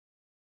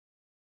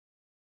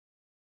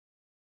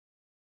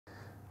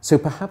So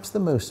perhaps the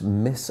most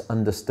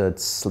misunderstood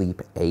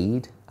sleep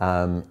aid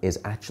is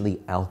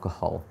actually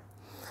alcohol.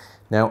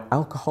 Now,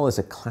 alcohol is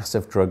a class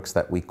of drugs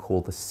that we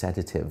call the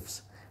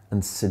sedatives,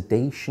 and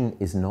sedation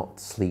is not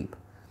sleep.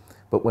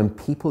 But when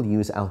people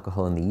use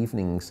alcohol in the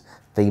evenings,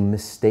 they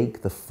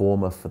mistake the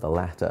former for the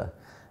latter.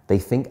 They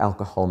think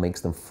alcohol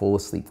makes them fall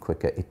asleep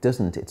quicker. It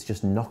doesn't. It's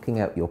just knocking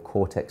out your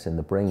cortex in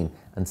the brain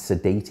and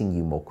sedating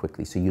you more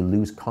quickly. So you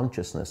lose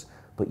consciousness,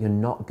 but you're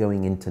not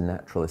going into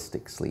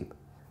naturalistic sleep.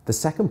 The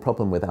second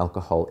problem with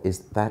alcohol is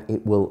that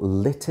it will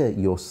litter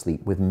your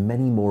sleep with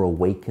many more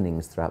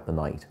awakenings throughout the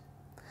night.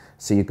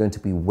 So you're going to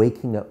be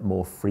waking up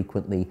more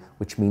frequently,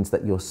 which means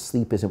that your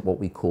sleep isn't what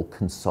we call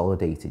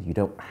consolidated. You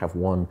don't have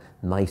one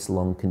nice,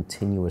 long,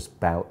 continuous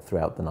bout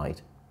throughout the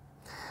night.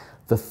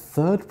 The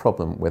third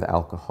problem with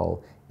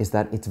alcohol is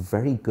that it's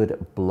very good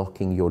at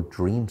blocking your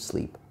dream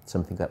sleep,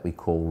 something that we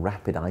call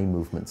rapid eye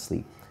movement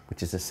sleep,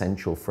 which is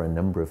essential for a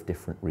number of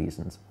different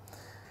reasons.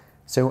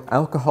 So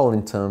alcohol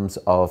in terms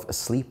of a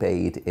sleep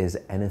aid is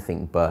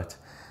anything but,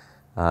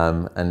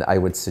 and I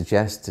would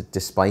suggest,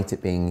 despite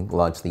it being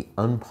largely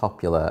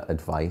unpopular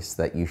advice,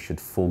 that you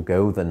should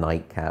forego the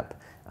nightcap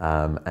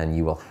and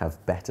you will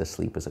have better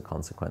sleep as a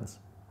consequence.